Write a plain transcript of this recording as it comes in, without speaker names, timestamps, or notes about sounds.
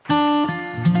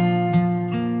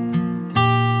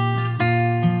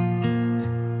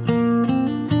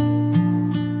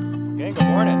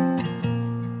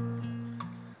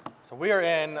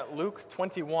Luke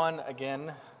 21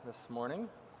 again this morning,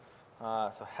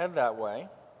 so head that way.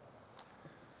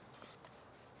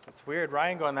 It's weird,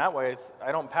 Ryan going that way.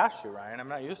 I don't pass you, Ryan. I'm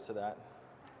not used to that.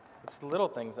 It's the little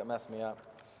things that mess me up.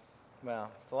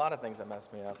 Well, it's a lot of things that mess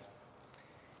me up.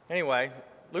 Anyway,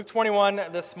 Luke 21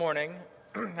 this morning,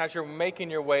 as you're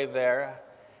making your way there,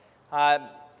 there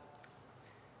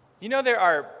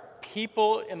are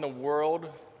people in the world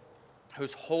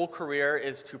whose whole career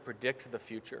is to predict the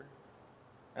future.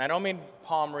 And I don't mean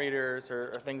palm readers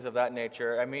or things of that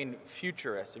nature. I mean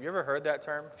futurists. Have you ever heard that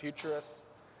term, futurists?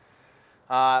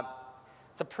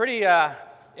 It's a pretty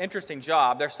interesting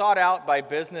job. They're sought out by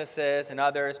businesses and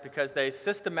others because they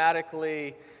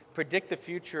systematically predict the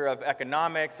future of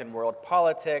economics and world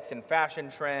politics and fashion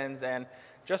trends and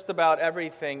just about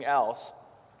everything else.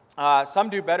 Some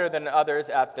do better than others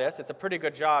at this. It's a pretty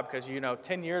good job because,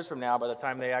 10 years from now, by the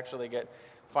time they actually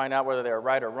find out whether they're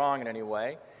right or wrong in any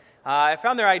way. I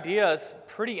found their ideas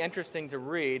pretty interesting to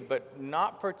read, but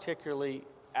not particularly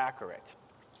accurate.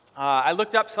 I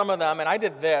looked up some of them, and I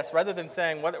did this. Rather than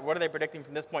saying, what are they predicting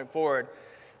from this point forward,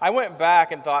 I went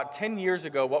back and thought, 10 years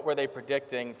ago, what were they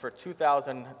predicting for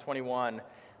 2021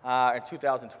 and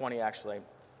 2020, actually.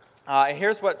 And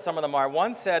here's what some of them are.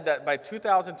 One said that by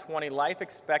 2020, life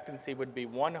expectancy would be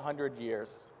 100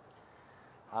 years.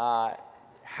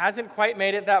 Hasn't quite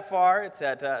made it that far. It's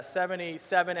at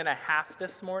 77 and a half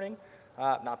this morning.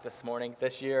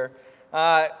 This year.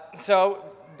 So,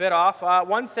 bit off.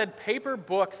 One said paper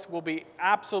books will be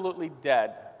absolutely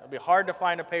dead. It'll be hard to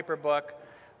find a paper book.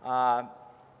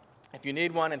 If you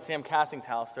need one in Sam Cassing's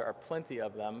house, there are plenty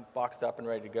of them boxed up and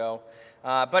ready to go.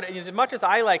 But as much as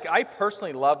I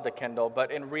personally love the Kindle,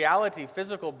 but in reality,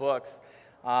 physical books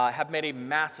have made a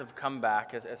massive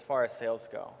comeback as far as sales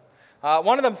go.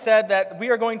 One of them said that we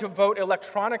are going to vote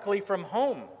electronically from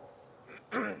home.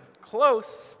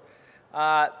 Close,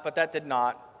 but that did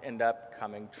not end up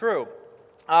coming true.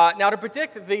 Now, to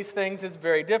predict these things is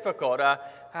very difficult.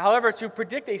 However, to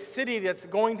predict a city that's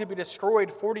going to be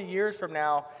destroyed 40 years from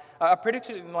now, a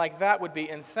prediction like that would be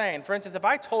insane. For instance, if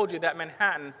I told you that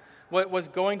Manhattan was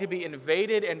going to be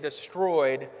invaded and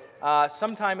destroyed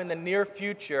sometime in the near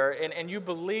future, and you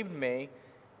believed me,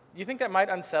 do you think that might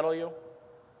unsettle you?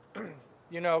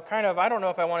 I don't know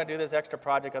if I want to do this extra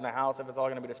project on the house if it's all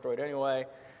going to be destroyed anyway.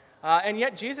 And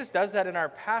yet Jesus does that in our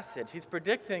passage. He's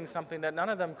predicting something that none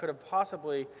of them could have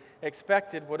possibly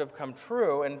expected would have come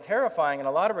true, and terrifying in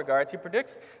a lot of regards. He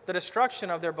predicts the destruction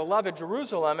of their beloved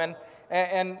Jerusalem,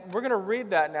 and we're going to read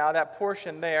that now, that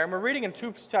portion there. And we're reading in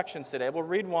two sections today. We'll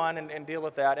read one and deal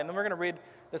with that, and then we're going to read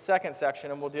the second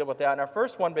section, and we'll deal with that. And our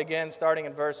first one begins starting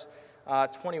in verse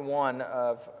 21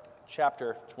 of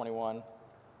chapter 21.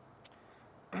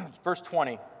 Verse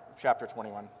 20 of chapter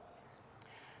 21.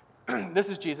 This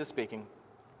is Jesus speaking.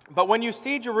 But when you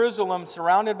see Jerusalem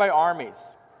surrounded by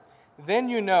armies, then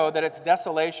you know that its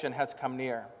desolation has come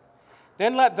near.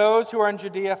 Then let those who are in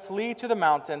Judea flee to the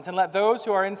mountains, and let those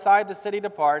who are inside the city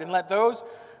depart, and let those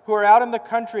who are out in the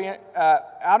country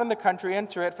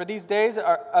enter it. For these days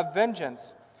are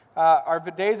vengeance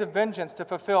to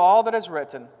fulfill all that is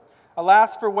written.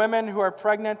 Alas, for women who are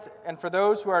pregnant, and for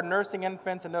those who are nursing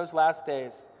infants in those last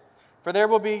days. For there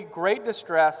will be great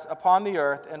distress upon the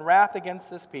earth and wrath against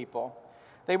this people.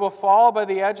 They will fall by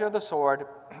the edge of the sword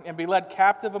and be led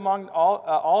captive among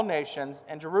all nations,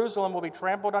 and Jerusalem will be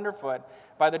trampled underfoot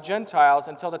by the Gentiles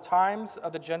until the times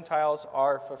of the Gentiles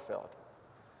are fulfilled.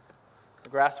 The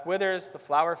grass withers, the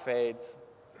flower fades.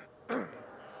 Let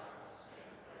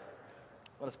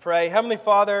us pray. Heavenly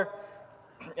Father,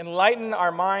 enlighten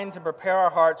our minds and prepare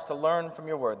our hearts to learn from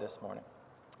your word this morning.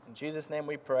 In Jesus' name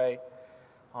we pray.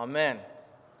 Amen.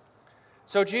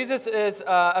 So Jesus is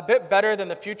a bit better than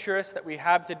the futurists that we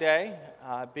have today.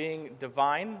 Being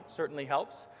divine certainly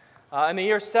helps. In the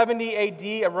year 70 AD,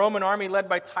 a Roman army led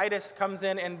by Titus comes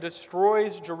in and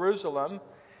destroys Jerusalem,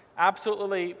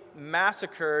 absolutely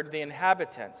massacred the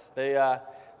inhabitants. The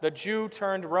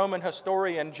Jew-turned-Roman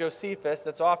historian Josephus,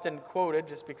 that's often quoted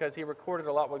just because he recorded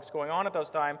a lot of what's going on at those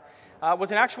times,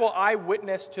 was an actual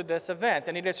eyewitness to this event.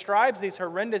 And he describes these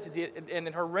horrendous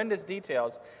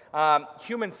details.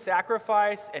 Human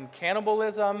sacrifice and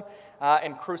cannibalism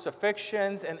and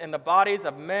crucifixions and the bodies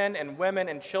of men and women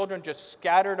and children just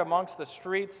scattered amongst the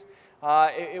streets.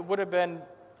 It would have been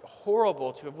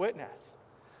horrible to have witnessed.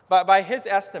 But by his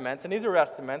estimates, and these are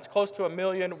estimates, close to 1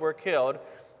 million were killed,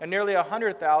 and nearly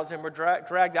 100,000 were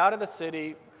dragged out of the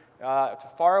city to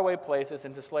faraway places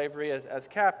into slavery as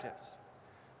captives.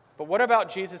 But what about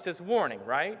Jesus' warning,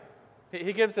 right?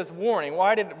 He gives this warning.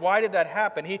 Why did that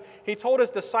happen? He told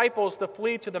his disciples to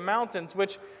flee to the mountains,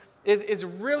 which is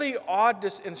really odd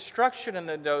instruction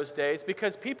in those days,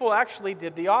 because people actually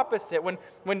did the opposite.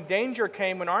 When danger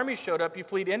came, when armies showed up, you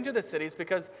fled into the cities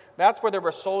because that's where there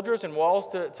were soldiers and walls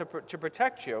to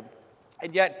protect you.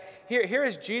 And yet, here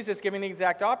is Jesus giving the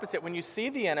exact opposite. When you see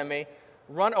the enemy,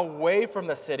 run away from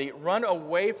the city, run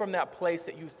away from that place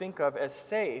that you think of as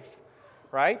safe,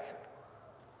 right?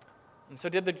 And so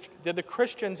did the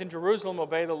Christians in Jerusalem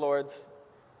obey the Lord's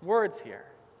words here?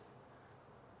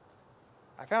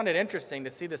 I found it interesting to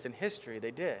see this in history.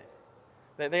 They did.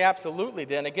 They absolutely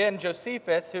did. And again,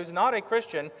 Josephus, who's not a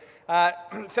Christian,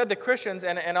 said the Christians,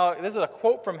 and this is a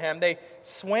quote from him, they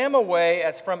swam away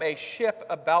as from a ship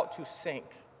about to sink.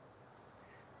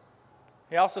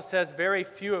 He also says very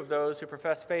few of those who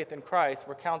profess faith in Christ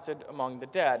were counted among the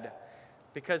dead,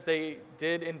 because they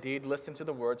did indeed listen to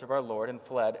the words of our Lord and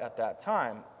fled at that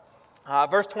time.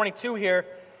 Verse 22 here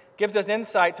gives us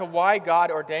insight to why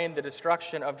God ordained the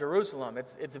destruction of Jerusalem.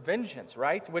 It's vengeance,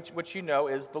 right? Which you know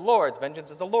is the Lord's. Vengeance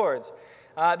is the Lord's.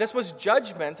 This was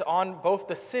judgment on both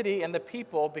the city and the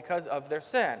people because of their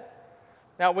sin.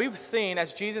 Now, we've seen,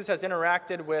 as Jesus has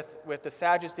interacted with the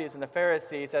Sadducees and the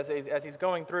Pharisees, as he's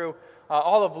going through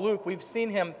all of Luke, we've seen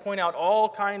him point out all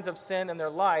kinds of sin in their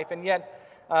life, and yet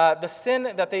the sin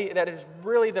that is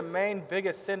really the main,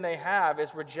 biggest sin they have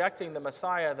is rejecting the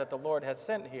Messiah that the Lord has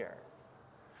sent here.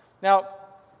 Now,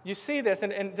 you see this,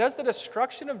 and does the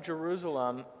destruction of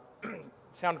Jerusalem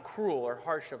sound cruel or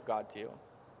harsh of God to you?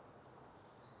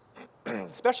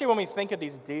 Especially when we think of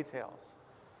these details,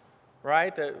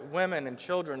 right? The women and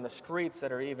children, the streets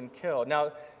that are even killed.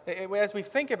 Now, as we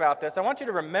think about this, I want you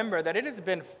to remember that it has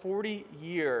been 40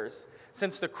 years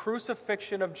since the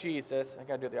crucifixion of Jesus. I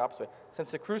got to do it the opposite way. Since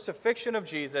the crucifixion of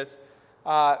Jesus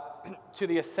to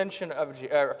the ascension of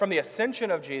from the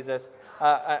ascension of Jesus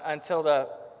until the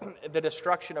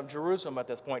destruction of Jerusalem at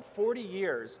this point, 40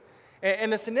 years.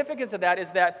 And the significance of that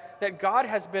is that God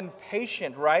has been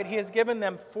patient, right? He has given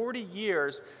them 40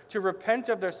 years to repent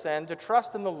of their sin, to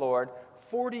trust in the Lord,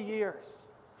 40 years.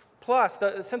 Plus,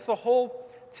 since the whole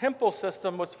temple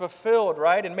system was fulfilled,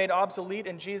 right, and made obsolete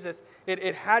in Jesus,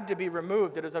 it had to be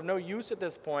removed. It is of no use at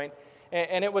this point.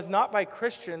 And it was not by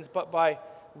Christians, but by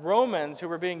Romans who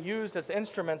were being used as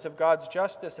instruments of God's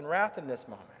justice and wrath in this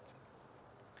moment.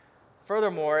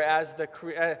 Furthermore, as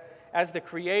the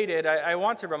created, I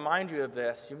want to remind you of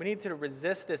this. You need to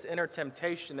resist this inner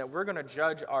temptation that we're going to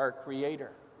judge our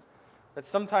Creator. That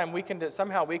somehow we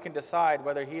can decide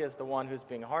whether He is the one who's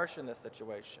being harsh in this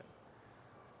situation.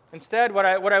 Instead, what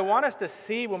I want us to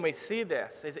see when we see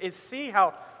this is see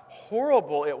how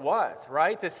horrible it was,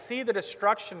 right? To see the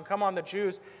destruction come on the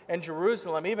Jews in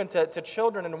Jerusalem, even to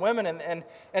children and women. And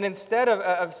instead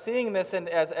of seeing this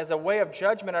as a way of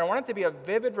judgment, I want it to be a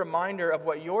vivid reminder of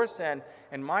what your sin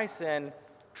and my sin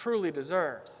truly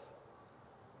deserves.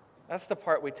 That's the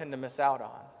part we tend to miss out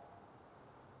on.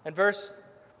 In verse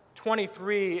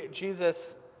 23,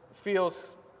 Jesus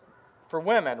feels for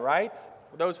women, right?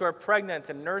 Those who are pregnant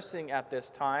and nursing at this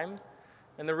time.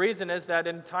 And the reason is that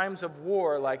in times of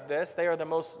war like this, they are the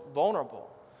most vulnerable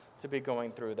to be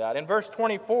going through that. In verse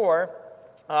 24,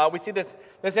 we see this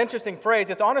interesting phrase.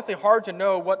 It's honestly hard to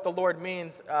know what the Lord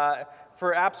means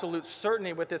for absolute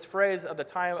certainty with this phrase of the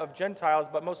time of Gentiles,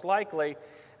 but most likely,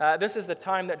 this is the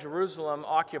time that Jerusalem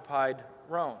occupied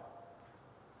Rome.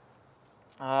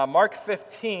 Mark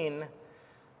 15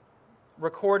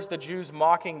 records the Jews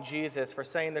mocking Jesus for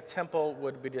saying the temple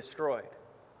would be destroyed.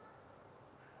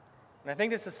 And I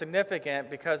think this is significant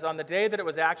because on the day that it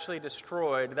was actually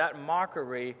destroyed, that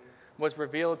mockery was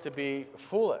revealed to be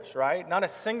foolish, right? Not a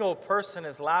single person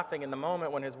is laughing in the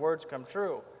moment when his words come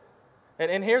true.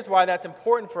 And here's why that's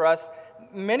important for us.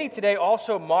 Many today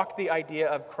also mock the idea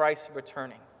of Christ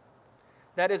returning.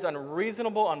 That is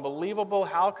unreasonable, unbelievable.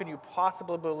 How can you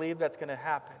possibly believe that's going to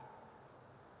happen?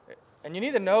 And you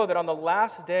need to know that on the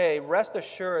last day, rest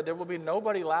assured, there will be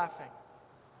nobody laughing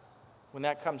when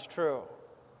that comes true.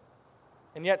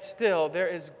 And yet still, there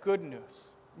is good news.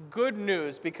 Good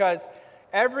news, because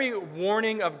every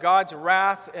warning of God's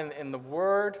wrath in the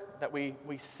Word, that we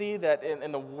see that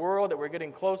in the world, that we're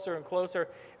getting closer and closer,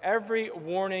 every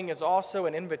warning is also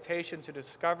an invitation to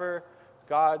discover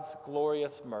God's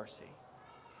glorious mercy.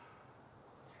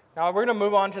 Now, we're going to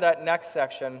move on to that next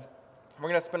section. We're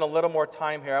going to spend a little more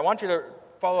time here. I want you to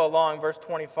follow along, verse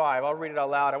 25. I'll read it out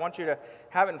loud. I want you to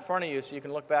have it in front of you so you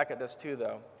can look back at this too,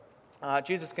 though.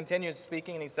 Jesus continues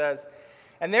speaking, and he says,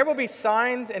 "And there will be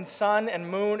signs in sun and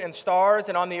moon and stars,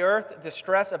 and on the earth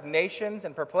distress of nations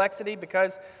and perplexity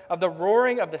because of the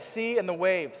roaring of the sea and the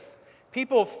waves,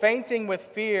 people fainting with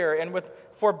fear and with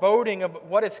foreboding of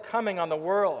what is coming on the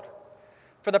world.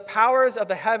 For the powers of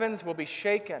the heavens will be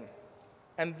shaken,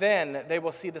 and then they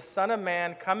will see the Son of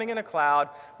Man coming in a cloud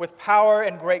with power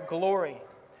and great glory.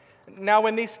 Now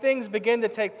when these things begin to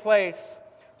take place,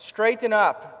 straighten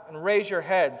up and raise your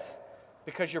heads,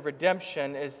 because your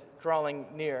redemption is drawing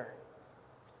near."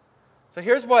 So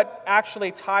here's what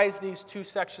actually ties these two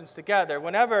sections together.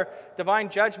 Whenever divine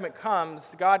judgment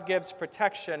comes, God gives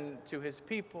protection to his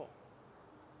people.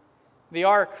 The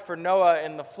ark for Noah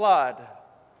in the flood,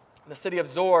 the city of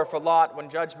Zoar for Lot when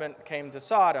judgment came to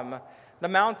Sodom, the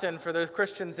mountain for the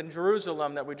Christians in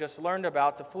Jerusalem that we just learned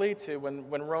about to flee to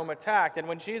when Rome attacked. And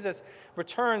when Jesus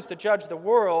returns to judge the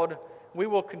world, we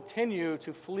will continue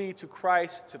to flee to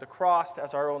Christ, to the cross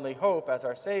as our only hope, as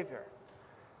our Savior.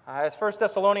 As 1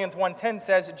 Thessalonians 1:10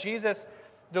 says, Jesus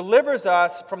delivers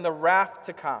us from the wrath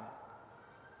to come.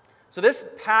 So this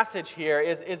passage here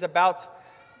is about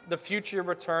the future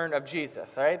return of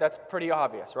Jesus, right? That's pretty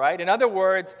obvious, right? In other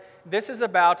words, this is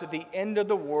about the end of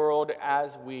the world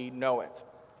as we know it.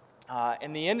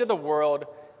 And the end of the world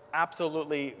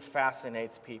absolutely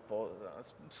fascinates people.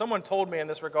 Someone told me in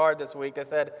this regard this week, they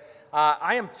said,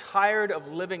 I am tired of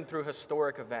living through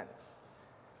historic events.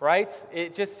 Right?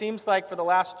 It just seems like for the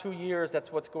last 2 years,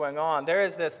 that's what's going on. There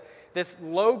is this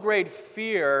low-grade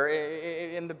fear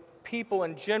in the people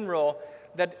in general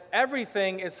that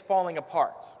everything is falling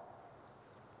apart.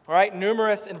 All right?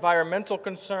 Numerous environmental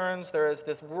concerns. There is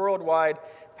this worldwide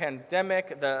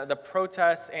pandemic, the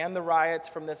protests and the riots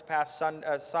from this past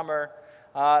summer,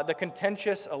 the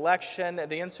contentious election,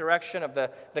 the insurrection of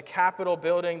the Capitol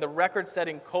building, the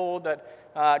record-setting cold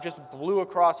that just blew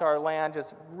across our land,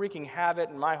 just wreaking havoc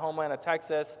in my homeland of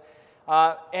Texas.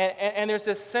 And there's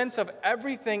this sense of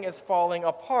everything is falling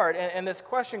apart. And this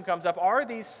question comes up, are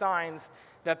these signs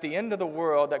that the end of the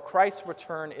world, that Christ's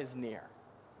return is near?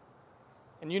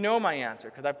 And you know my answer,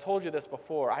 because I've told you this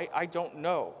before. I don't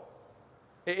know.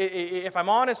 If I'm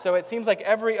honest, though, it seems like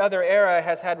every other era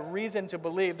has had reason to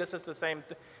believe this is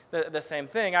the same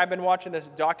thing. I've been watching this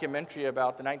documentary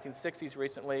about the 1960s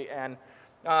recently, and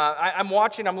I'm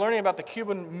learning about the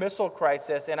Cuban Missile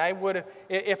Crisis, and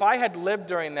if I had lived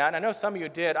during that, and I know some of you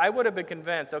did, I would have been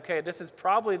convinced, okay, this is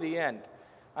probably the end.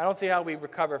 I don't see how we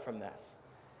recover from this.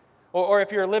 Or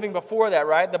if you're living before that,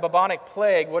 right, the bubonic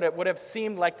plague would have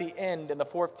seemed like the end in the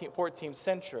 14th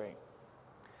century.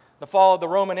 The fall of the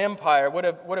Roman Empire would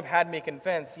have had me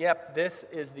convinced, yep, this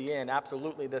is the end.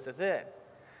 Absolutely, this is it.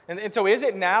 And so is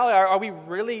it now? Are we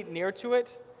really near to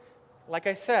it? Like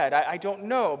I said, I don't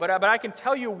know. But I can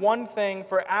tell you one thing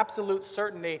for absolute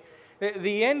certainty.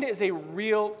 The end is a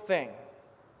real thing.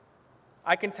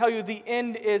 I can tell you the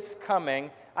end is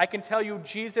coming. I can tell you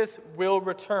Jesus will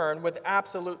return with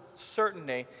absolute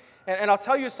certainty. And I'll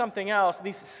tell you something else.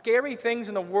 These scary things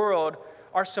in the world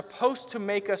are supposed to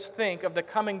make us think of the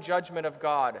coming judgment of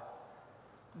God.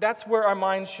 That's where our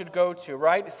minds should go to,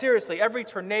 right? Seriously, every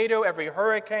tornado, every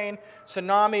hurricane,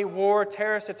 tsunami, war,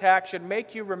 terrorist attack should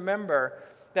make you remember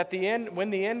that when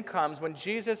the end comes, when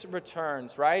Jesus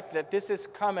returns, right, that this is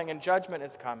coming and judgment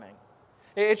is coming.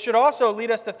 It should also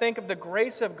lead us to think of the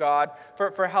grace of God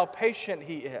for how patient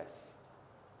he is.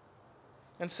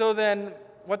 And so then,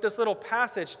 what this little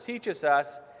passage teaches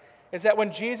us is that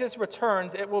when Jesus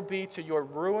returns, it will be to your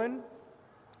ruin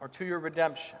or to your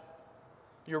redemption.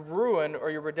 Your ruin or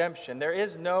your redemption. There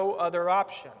is no other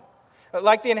option.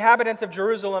 Like the inhabitants of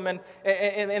Jerusalem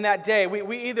in that day,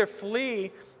 we either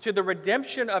flee to the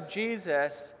redemption of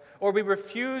Jesus or we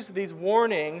refuse these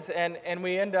warnings and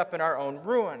we end up in our own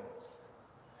ruin.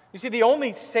 You see, the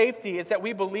only safety is that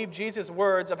we believe Jesus'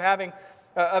 words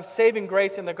of saving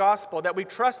grace in the gospel, that we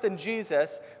trust in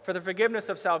Jesus for the forgiveness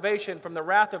of salvation from the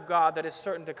wrath of God that is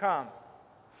certain to come.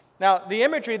 Now, the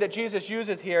imagery that Jesus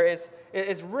uses here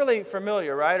is really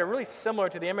familiar, right? Or really similar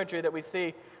to the imagery that we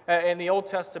see in the Old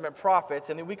Testament prophets.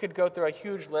 And we could go through a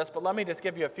huge list, but let me just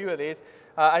give you a few of these.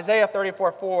 Isaiah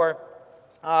 34:4,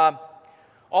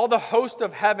 all the host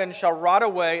of heaven shall rot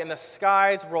away, and the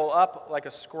skies roll up like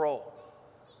a scroll.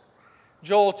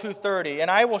 Joel 2:30,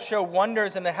 and I will show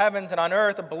wonders in the heavens and on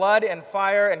earth, blood and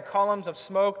fire and columns of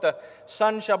smoke. The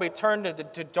sun shall be turned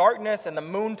to darkness and the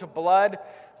moon to blood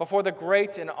before the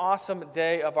great and awesome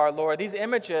day of our Lord. These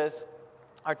images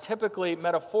are typically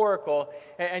metaphorical,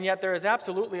 and yet there is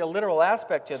absolutely a literal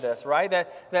aspect to this, right?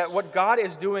 That what God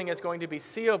is doing is going to be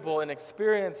seeable and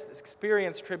experience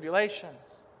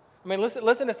tribulations. I mean,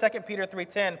 listen to 2 Peter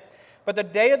 3:10. But the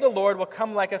day of the Lord will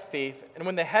come like a thief, and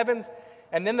then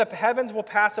the heavens will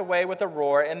pass away with a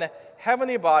roar, and the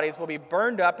heavenly bodies will be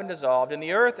burned up and dissolved, and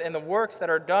the earth and the works that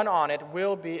are done on it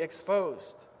will be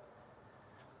exposed.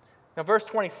 Now, verse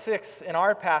 26 in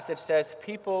our passage says,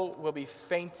 people will be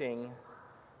fainting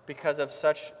because of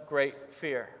such great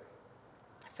fear.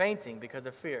 Fainting because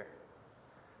of fear.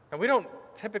 And we don't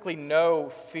typically know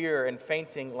fear and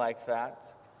fainting like that.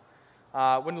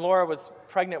 When Laura was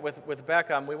pregnant with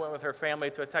Beckham, we went with her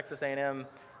family to a Texas A&M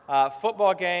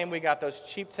football game. We got those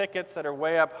cheap tickets that are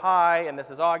way up high, and this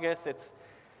is August. It's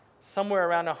somewhere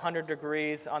around 100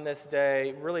 degrees on this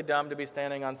day. Really dumb to be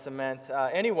standing on cement.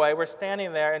 Anyway, we're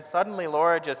standing there, and suddenly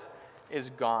Laura just is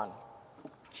gone.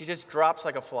 She just drops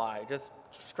like a fly, just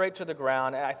straight to the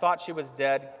ground. And I thought she was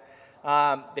dead.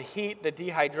 The heat, the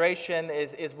dehydration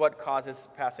is what causes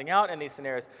passing out in these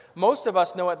scenarios. Most of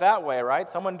us know it that way, right?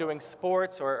 Someone doing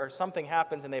sports or something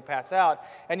happens and they pass out.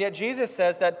 And yet Jesus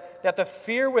says that the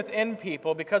fear within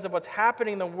people because of what's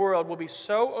happening in the world will be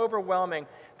so overwhelming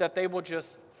that they will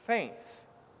just faint.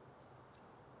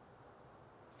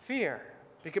 Fear.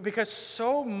 Because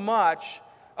so much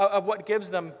of what gives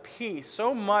them peace,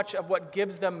 so much of what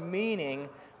gives them meaning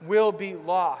will be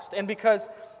lost. And because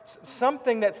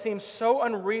something that seems so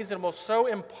unreasonable, so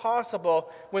impossible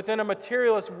within a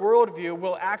materialist worldview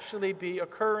will actually be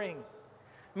occurring.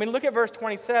 I mean, look at verse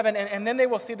 27, and then they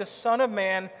will see the Son of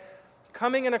Man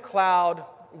coming in a cloud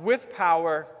with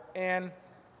power and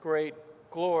great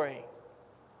glory.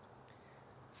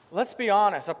 Let's be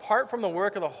honest, apart from the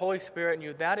work of the Holy Spirit in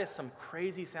you, that is some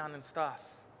crazy sounding stuff.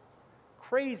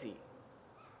 Crazy.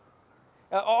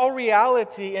 All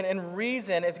reality and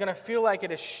reason is going to feel like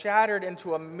it is shattered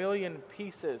into a million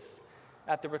pieces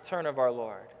at the return of our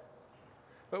Lord.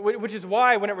 Which is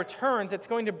why when it returns, it's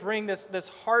going to bring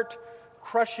this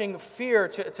heart-crushing fear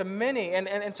to many.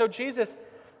 And so Jesus,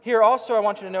 here also I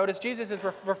want you to notice, Jesus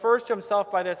refers to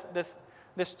himself by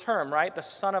this term, right? The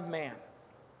Son of Man.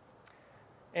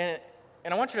 And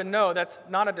I want you to know that's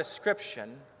not a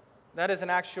description. That is an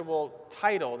actual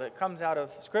title that comes out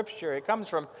of Scripture. It comes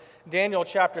from Daniel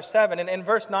chapter 7. And in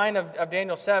verse 9 of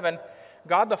Daniel 7,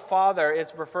 God the Father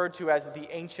is referred to as the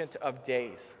Ancient of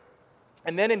Days.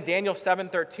 And then in Daniel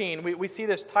 7:13, we see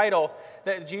this title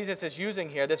that Jesus is using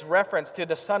here, this reference to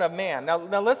the Son of Man.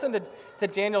 Now listen to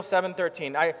Daniel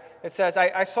 7:13. It says,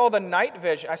 I saw in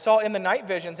the night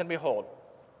visions, and behold,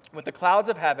 with the clouds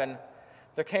of heaven,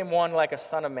 there came one like a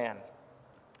son of man.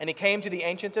 And he came to the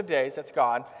Ancient of Days, that's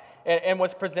God, and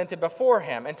was presented before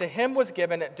him. And to him was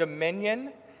given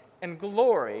dominion and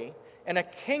glory and a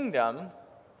kingdom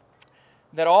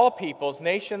that all peoples,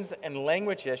 nations, and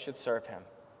languages should serve him.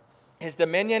 His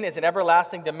dominion is an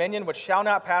everlasting dominion which shall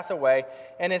not pass away,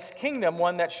 and his kingdom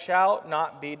one that shall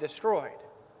not be destroyed.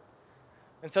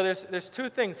 And so there's two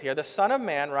things here. The Son of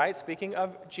Man, right, speaking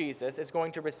of Jesus, is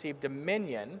going to receive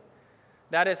dominion.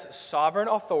 That is sovereign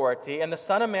authority, and the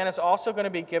Son of Man is also going to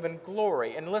be given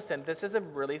glory. And listen, this is a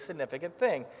really significant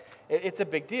thing. It's a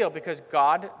big deal because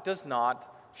God does not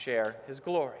share his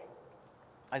glory.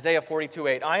 Isaiah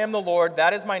 42:8, I am the Lord,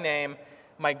 that is my name.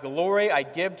 My glory I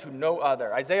give to no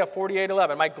other. Isaiah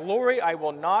 48:11, my glory I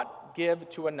will not give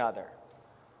to another.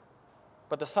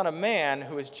 But the Son of Man,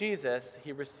 who is Jesus,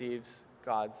 he receives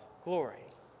God's glory.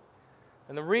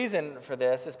 And the reason for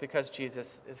this is because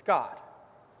Jesus is God.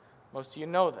 Most of you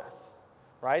know this,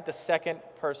 right? The second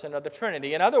person of the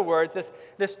Trinity. In other words,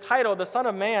 this title, the Son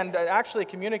of Man, actually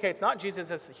communicates not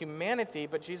Jesus' humanity,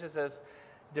 but Jesus'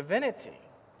 divinity.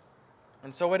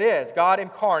 And so it is, God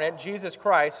incarnate, Jesus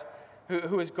Christ,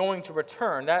 who is going to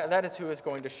return. That is who is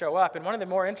going to show up. And one of the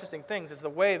more interesting things is the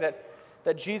way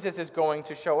that Jesus is going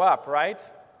to show up, right?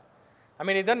 I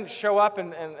mean, he doesn't show up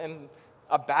in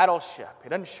a battleship. He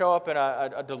doesn't show up in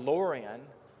a DeLorean.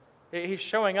 He's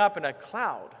showing up in a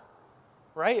cloud.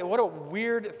 Right? What a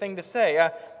weird thing to say.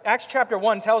 Acts chapter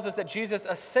 1 tells us that Jesus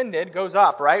ascended, goes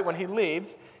up, right, when he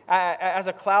leaves, as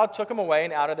a cloud took him away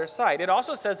and out of their sight. It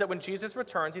also says that when Jesus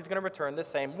returns, he's going to return the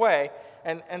same way,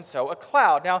 and so a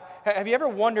cloud. Now, have you ever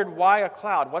wondered why a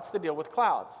cloud? What's the deal with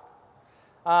clouds?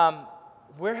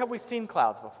 Where have we seen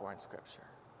clouds before in Scripture?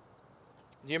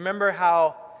 Do you remember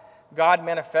how God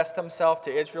manifests himself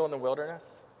to Israel in the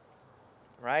wilderness?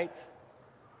 Right?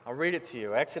 I'll read it to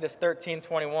you. Exodus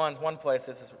 13:21 is one place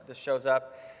this shows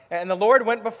up. And the Lord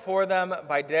went before them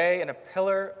by day in a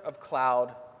pillar of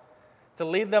cloud to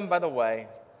lead them by the way,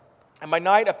 and by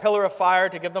night a pillar of fire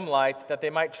to give them light, that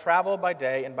they might travel by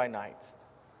day and by night.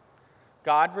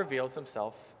 God reveals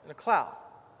himself in a cloud.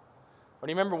 Well, do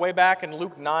you remember way back in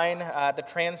Luke 9, the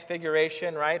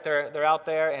transfiguration, right? They're out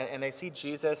there and they see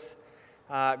Jesus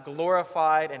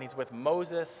glorified, and he's with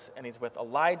Moses, and he's with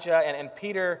Elijah, and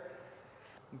Peter,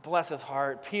 bless his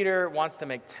heart, Peter wants to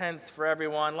make tents for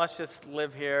everyone. Let's just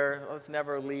live here. Let's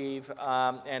never leave.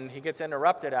 And he gets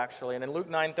interrupted, actually. And in Luke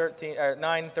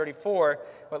 9:34,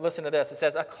 but listen to this. It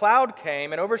says, a cloud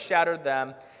came and overshadowed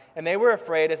them, and they were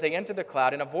afraid as they entered the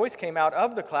cloud. And a voice came out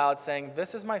of the cloud saying,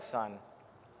 this is my son,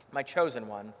 my chosen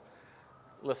one.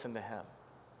 Listen to him.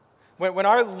 When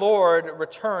our Lord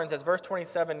returns, as verse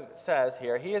 27 says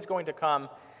here, he is going to come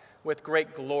with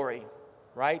great glory,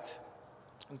 right?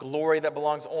 Glory that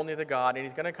belongs only to God, and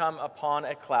he's going to come upon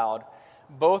a cloud.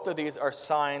 Both of these are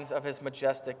signs of his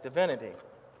majestic divinity.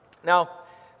 Now,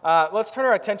 let's turn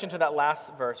our attention to that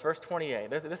last verse, verse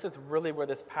 28. This is really where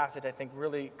this passage, I think,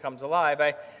 really comes alive.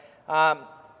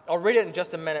 I'll read it in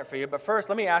just a minute for you, but first,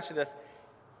 let me ask you this.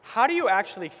 How do you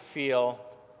actually feel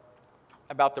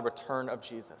about the return of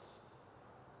Jesus?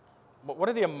 What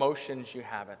are the emotions you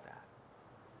have at that?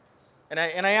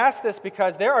 And I ask this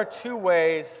because there are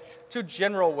two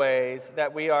general ways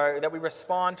that we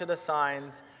respond to the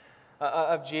signs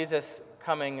of Jesus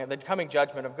coming, the coming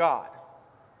judgment of God.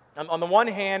 On the one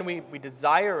hand, we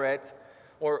desire it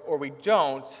or we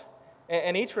don't,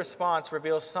 and each response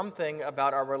reveals something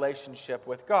about our relationship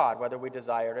with God, whether we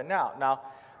desire it or not. Now,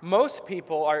 most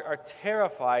people are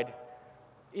terrified,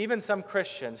 even some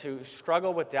Christians who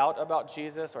struggle with doubt about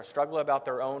Jesus or struggle about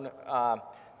their own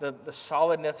the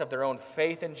solidness of their own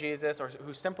faith in Jesus, or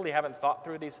who simply haven't thought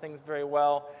through these things very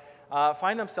well,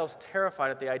 find themselves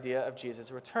terrified at the idea of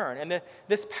Jesus' return. And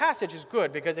this passage is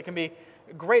good because it can be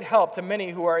great help to many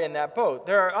who are in that boat.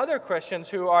 There are other Christians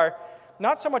who are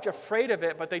not so much afraid of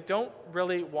it, but they don't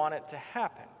really want it to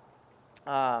happen.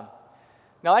 Now,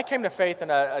 I came to faith in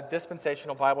a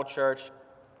dispensational Bible church.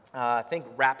 Think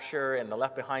Rapture and the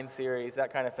Left Behind series,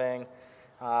 that kind of thing.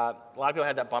 A lot of people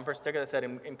had that bumper sticker that said,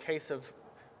 in case of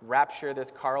rapture,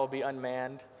 this car will be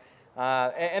unmanned.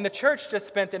 And the church just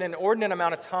spent an inordinate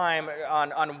amount of time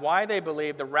on why they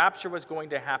believed the rapture was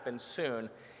going to happen soon.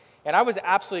 And I was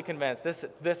absolutely convinced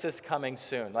this is coming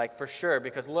soon, like for sure,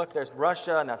 because look, there's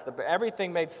Russia, and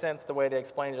everything made sense the way they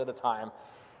explained it at the time.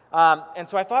 And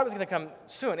so I thought it was going to come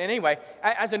soon. Anyway,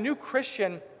 as a new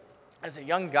Christian, as a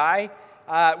young guy,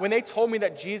 when they told me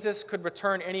that Jesus could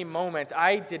return any moment,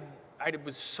 I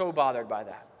was so bothered by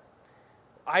that.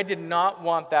 I did not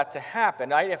want that to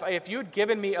happen. If you had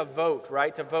given me a vote,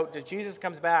 right, to vote, does Jesus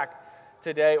comes back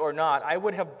today or not, I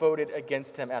would have voted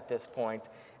against him at this point.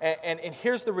 And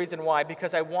here's the reason why.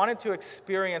 Because I wanted to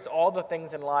experience all the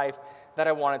things in life that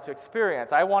I wanted to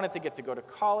experience. I wanted to get to go to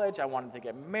college. I wanted to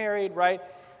get married, right?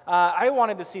 I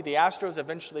wanted to see the Astros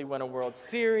eventually win a World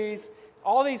Series.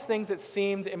 All these things that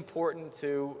seemed important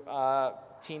to a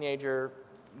teenager,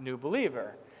 new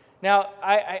believer. Now,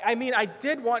 I mean, I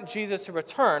did want Jesus to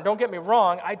return. Don't get me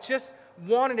wrong. I just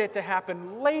wanted it to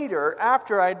happen later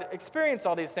after I'd experienced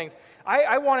all these things.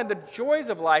 I wanted the joys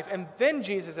of life and then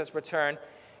Jesus' return.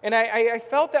 And I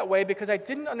felt that way because I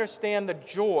didn't understand the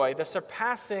joy, the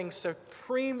surpassing,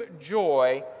 supreme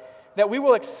joy that we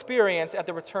will experience at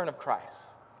the return of Christ.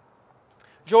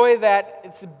 Joy that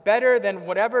it's better than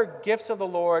whatever gifts of the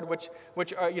Lord which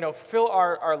are, fill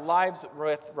our lives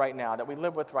with right now, that we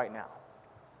live with right now.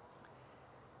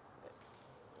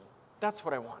 That's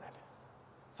what I wanted.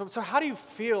 So how do you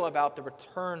feel about the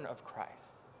return of Christ?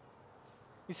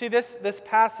 You see, this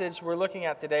passage we're looking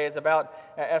at today is about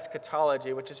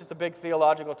eschatology, which is just a big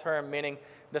theological term meaning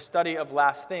the study of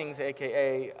last things,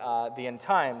 a.k.a. The end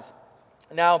times.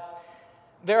 Now,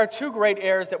 there are two great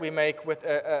errors that we make with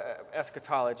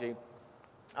eschatology.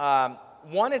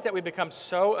 One is that we become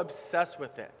so obsessed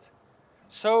with it,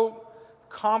 so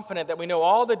confident that we know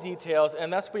all the details,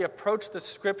 and thus we approach the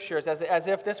scriptures as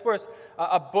if this was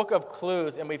a book of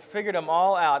clues, and we've figured them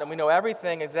all out, and we know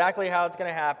everything, exactly how it's going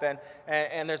to happen,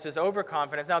 and there's this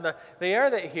overconfidence. Now, the error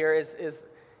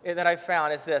that I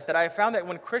found is this, that I found that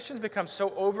when Christians become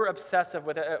so over-obsessive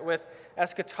with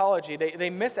eschatology, they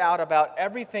miss out about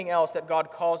everything else that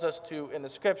God calls us to in the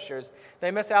Scriptures.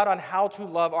 They miss out on how to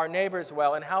love our neighbors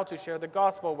well, and how to share the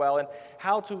gospel well, and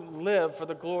how to live for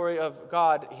the glory of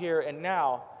God here and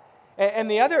now.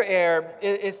 And the other error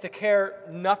is to care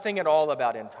nothing at all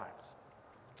about end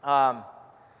times.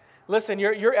 Listen,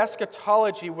 your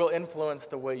eschatology will influence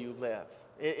the way you live.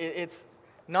 It's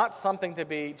not something to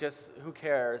be just, who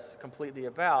cares, completely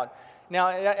about. Now,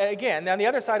 again, the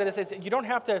other side of this is you don't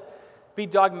have to be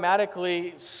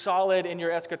dogmatically solid in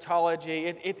your eschatology.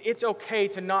 It's okay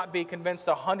to not be convinced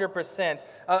 100%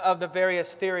 of the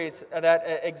various theories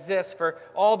that exist for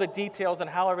all the details and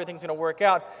how everything's going to work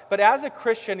out. But as a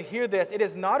Christian, hear this. It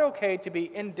is not okay to be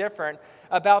indifferent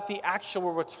about the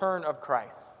actual return of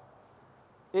Christ.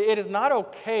 It is not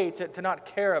okay to not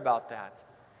care about that.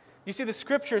 You see, the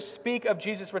Scriptures speak of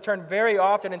Jesus' return very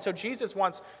often, and so Jesus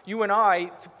wants you and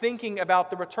I thinking about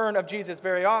the return of Jesus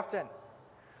very often.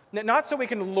 Not so we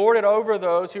can lord it over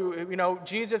those who,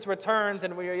 Jesus returns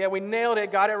and we nailed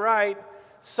it, got it right,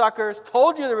 suckers,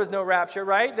 told you there was no rapture,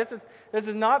 right? This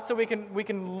is not so we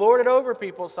can lord it over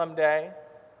people someday.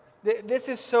 This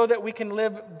is so that we can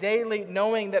live daily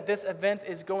knowing that this event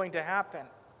is going to happen.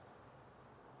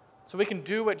 So we can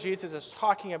do what Jesus is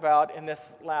talking about in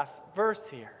this last verse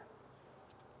here.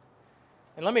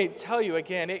 And let me tell you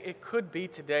again, it could be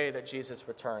today that Jesus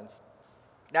returns.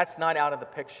 That's not out of the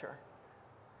picture.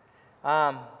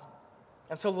 And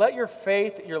so let your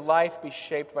faith, your life be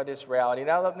shaped by this reality.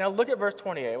 Now look at verse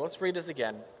 28. Let's read this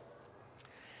again.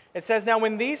 It says, "Now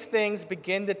when these things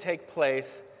begin to take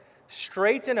place,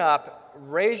 straighten up,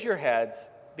 raise your heads,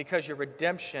 because your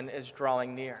redemption is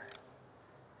drawing near."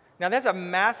 Now that's a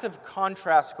massive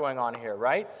contrast going on here,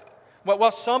 right?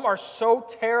 While some are so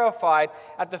terrified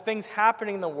at the things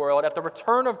happening in the world, at the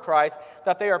return of Christ,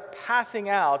 that they are passing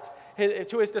out,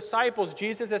 to his disciples,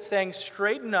 Jesus is saying,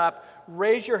 straighten up,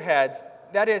 raise your heads.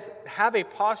 That is, have a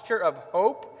posture of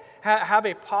hope, have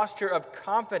a posture of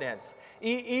confidence,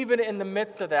 even in the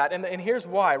midst of that. And here's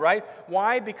why, right?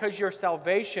 Why? Because your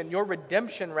salvation, your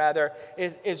redemption rather,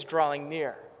 is drawing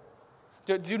near.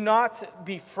 Do not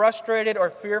be frustrated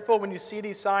or fearful when you see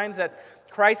these signs that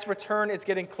Christ's return is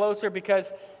getting closer,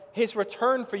 because his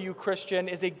return for you, Christian,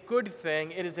 is a good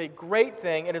thing. It is a great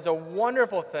thing. It is a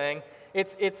wonderful thing.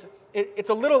 It's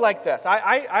a little like this.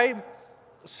 I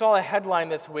saw a headline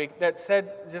this week that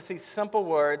said just these simple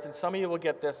words, and some of you will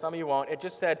get this, some of you won't. It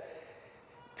just said,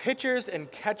 "Pitchers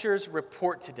and catchers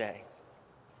report today."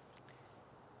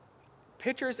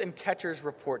 Pitchers and catchers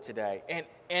report today.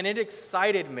 And it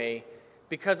excited me,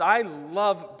 because I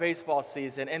love baseball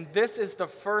season, and this is the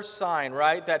first sign,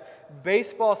 right, that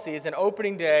baseball season,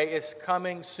 opening day, is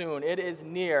coming soon. It is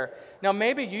near. Now,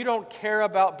 maybe you don't care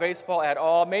about baseball at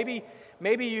all. Maybe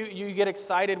you get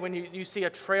excited when you see a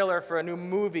trailer for a new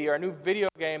movie or a new video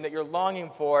game that you're longing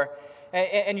for,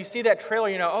 and you see that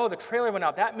trailer, oh, the trailer went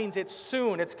out. That means it's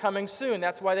soon. It's coming soon.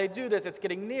 That's why they do this. It's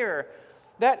getting nearer.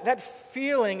 That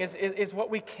feeling is what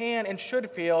we can and should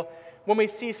feel when we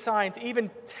see signs, even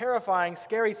terrifying,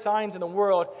 scary signs in the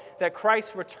world, that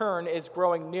Christ's return is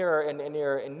growing nearer and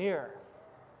nearer and nearer.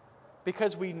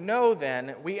 Because we know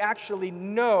then, we actually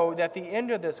know that the end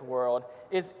of this world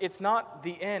it's not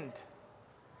the end.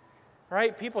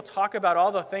 Right? People talk about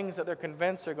all the things that they're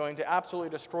convinced are going to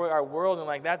absolutely destroy our world,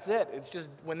 and that's it. It's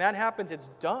just, when that happens, it's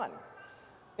done.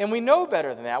 And we know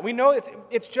better than that. We know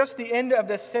it's just the end of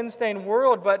this sin-stained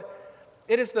world, but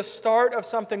it is the start of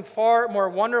something far more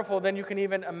wonderful than you can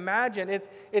even imagine.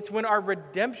 It's when our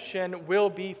redemption will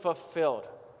be fulfilled.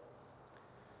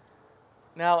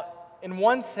 Now, in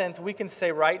one sense, we can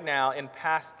say right now, in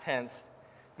past tense,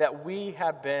 that we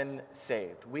have been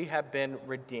saved. We have been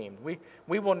redeemed.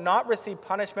 We will not receive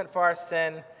punishment for our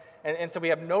sin, and so we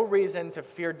have no reason to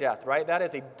fear death, right? That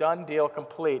is a done deal,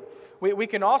 complete. We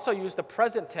can also use the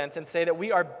present tense and say that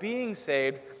we are being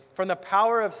saved from the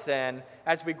power of sin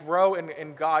as we grow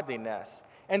in godliness.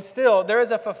 And still, there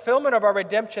is a fulfillment of our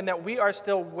redemption that we are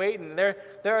still waiting. There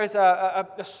is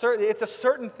it's a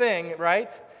certain thing,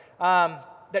 right,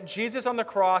 that Jesus on the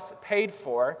cross paid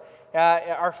for,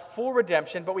 our full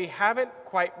redemption, but we haven't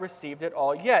quite received it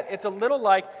all yet. It's a little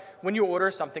like when you order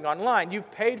something online.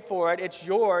 You've paid for it, it's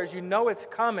yours, you know it's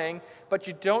coming, but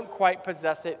you don't quite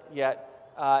possess it yet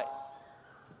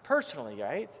personally,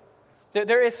 right?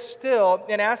 There is still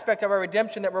an aspect of our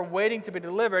redemption that we're waiting to be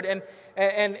delivered,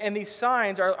 and these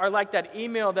signs are like that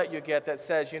email that you get that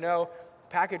says,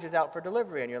 package is out for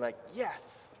delivery, and you're like,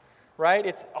 yes, right?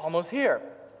 It's almost here.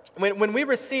 When we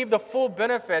receive the full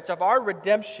benefits of our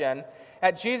redemption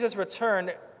at Jesus'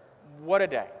 return, what a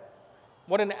day.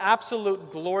 What an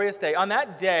absolute glorious day. On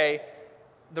that day,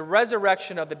 the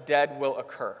resurrection of the dead will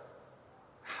occur.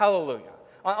 Hallelujah.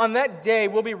 On that day,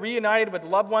 we'll be reunited with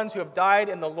loved ones who have died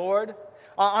in the Lord.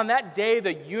 On that day,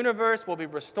 the universe will be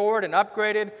restored and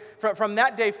upgraded. From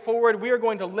that day forward, we are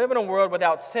going to live in a world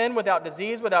without sin, without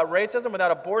disease, without racism,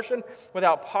 without abortion,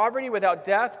 without poverty, without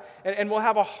death, and we'll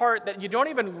have a heart that you don't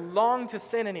even long to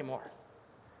sin anymore.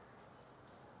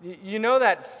 You know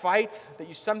that fight that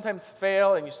you sometimes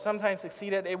fail and you sometimes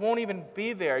succeed at, it won't even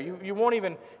be there. You won't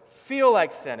even feel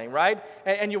like sinning, right?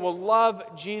 And you will love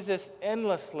Jesus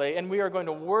endlessly, and we are going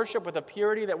to worship with a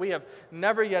purity that we have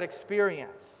never yet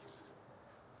experienced.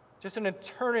 Just an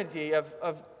eternity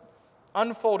of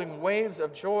unfolding waves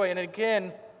of joy. And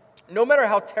again, no matter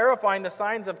how terrifying the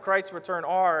signs of Christ's return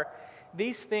are,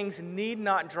 these things need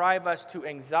not drive us to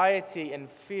anxiety and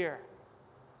fear.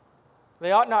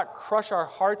 They ought not crush our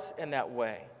hearts in that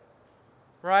way,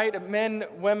 right? Men,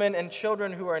 women, and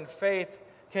children who are in faith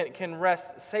can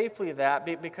rest safely that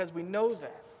because we know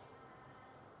this.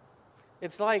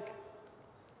 It's like,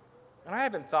 and I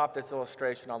haven't thought this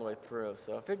illustration all the way through,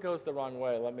 so if it goes the wrong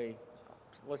way,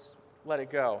 let's let it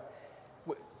go.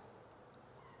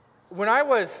 When I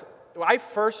was I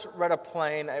first read a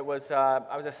plane, I was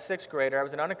a sixth grader. I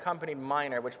was an unaccompanied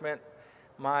minor, which meant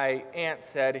my aunt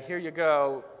said, "Here you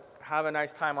go, have a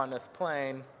nice time on this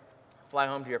plane, fly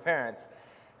home to your parents."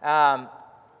 And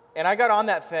I got on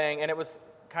that thing, and it was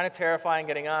kind of terrifying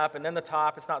getting up, and then the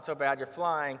top, it's not so bad, you're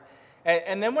flying.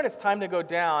 And then when it's time to go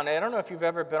down, I don't know if you've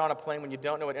ever been on a plane when you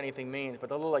don't know what anything means, but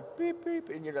the little like beep, beep,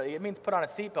 and it means put on a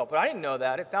seatbelt. But I didn't know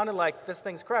that. It sounded like this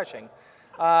thing's crashing.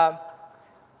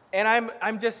 And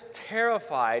I'm just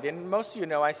terrified. And most of you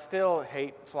know I still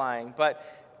hate flying, but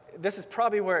this is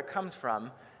probably where it comes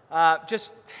from.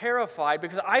 Just terrified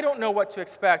because I don't know what to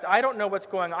expect. I don't know what's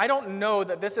going on. I don't know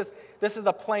that this is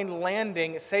the plane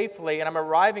landing safely and I'm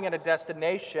arriving at a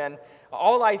destination.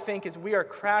 All I think is we are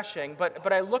crashing.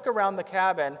 But I look around the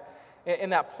cabin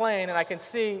in that plane and I can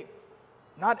see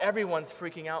not everyone's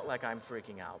freaking out like I'm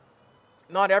freaking out.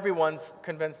 Not everyone's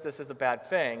convinced this is a bad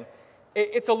thing.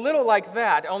 It's a little like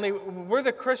that, only we're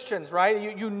the Christians, right?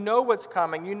 You know what's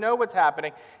coming. You know what's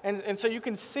happening. And so you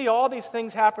can see all these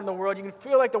things happen in the world. You can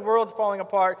feel like the world's falling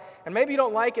apart. And maybe you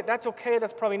don't like it. That's okay.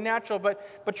 That's probably natural.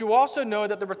 But you also know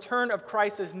that the return of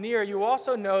Christ is near. You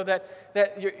also know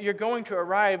that you're going to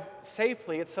arrive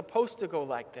safely. It's supposed to go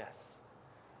like this.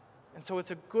 And so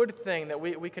it's a good thing that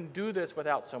we can do this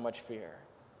without so much fear.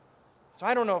 So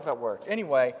I don't know if that works.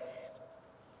 Anyway,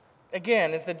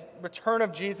 again, is the return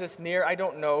of Jesus near? I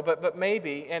don't know, but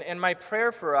maybe. And my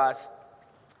prayer for us,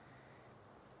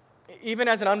 even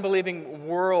as an unbelieving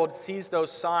world sees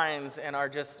those signs and are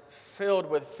just filled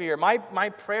with fear, my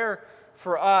prayer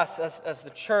for us as the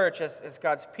church, as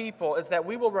God's people, is that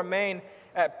we will remain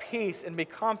at peace and be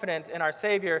confident in our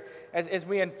Savior as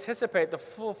we anticipate the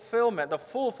full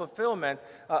fulfillment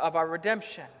of our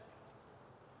redemption.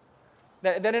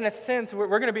 That in a sense, we're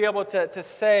going to be able to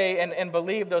say and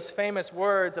believe those famous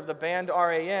words of the band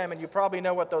R.A.M., and you probably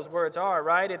know what those words are,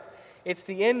 right? It's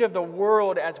the end of the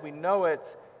world as we know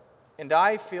it, and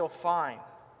I feel fine.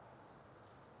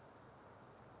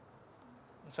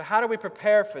 So how do we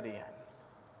prepare for the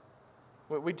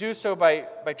end? We do so by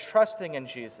trusting in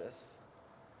Jesus.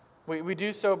 We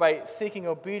do so by seeking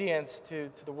obedience to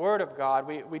the Word of God.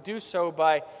 We do so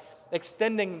by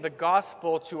extending the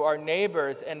gospel to our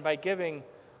neighbors and by giving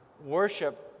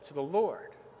worship to the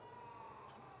Lord.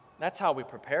 That's how we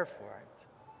prepare for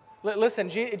it. Listen,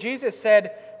 Jesus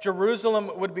said Jerusalem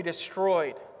would be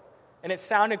destroyed. And it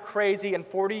sounded crazy, and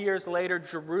 40 years later,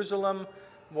 Jerusalem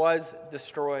was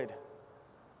destroyed.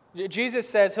 Jesus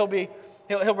says he'll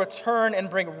return and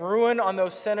bring ruin on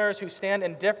those sinners who stand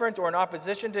indifferent or in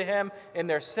opposition to him in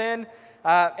their sin.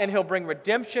 And he'll bring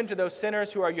redemption to those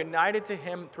sinners who are united to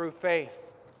him through faith.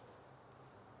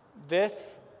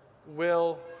 This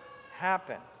will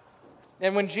happen.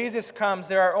 And when Jesus comes,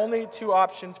 there are only two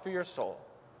options for your soul: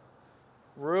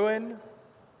 ruin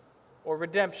or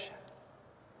redemption.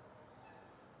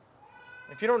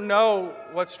 If you don't know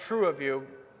what's true of you,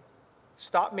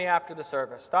 stop me after the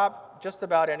service. Stop just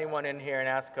about anyone in here and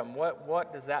ask them,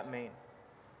 what does that mean?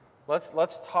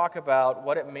 Let's talk about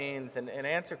what it means and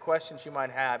answer questions you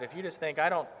might have. If you just think, I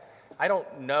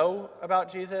don't know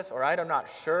about Jesus, or I'm not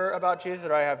sure about Jesus,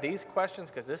 or I have these questions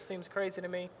because this seems crazy to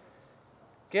me,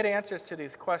 get answers to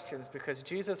these questions, because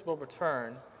Jesus will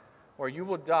return, or you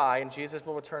will die and Jesus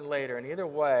will return later. And either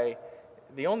way,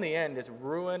 the only end is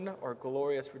ruin or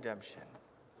glorious redemption.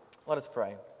 Let us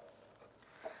pray.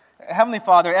 Heavenly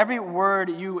Father, every word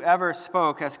you ever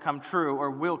spoke has come true or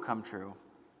will come true.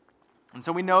 And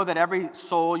so we know that every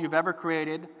soul you've ever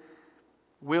created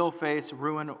will face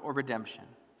ruin or redemption.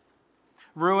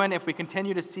 Ruin if we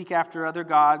continue to seek after other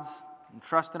gods and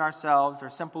trust in ourselves, or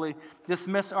simply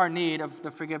dismiss our need of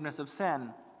the forgiveness of sin.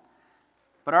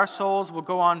 But our souls will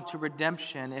go on to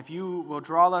redemption if you will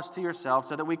draw us to yourself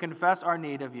so that we confess our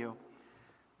need of you,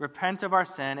 repent of our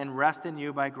sin, and rest in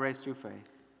you by grace through faith.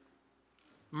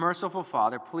 Merciful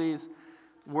Father, please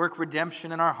work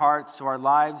redemption in our hearts so our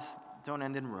lives don't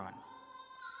end in ruin.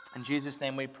 In Jesus'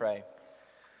 name we pray.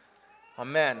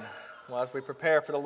 Amen. Well, as we prepare for the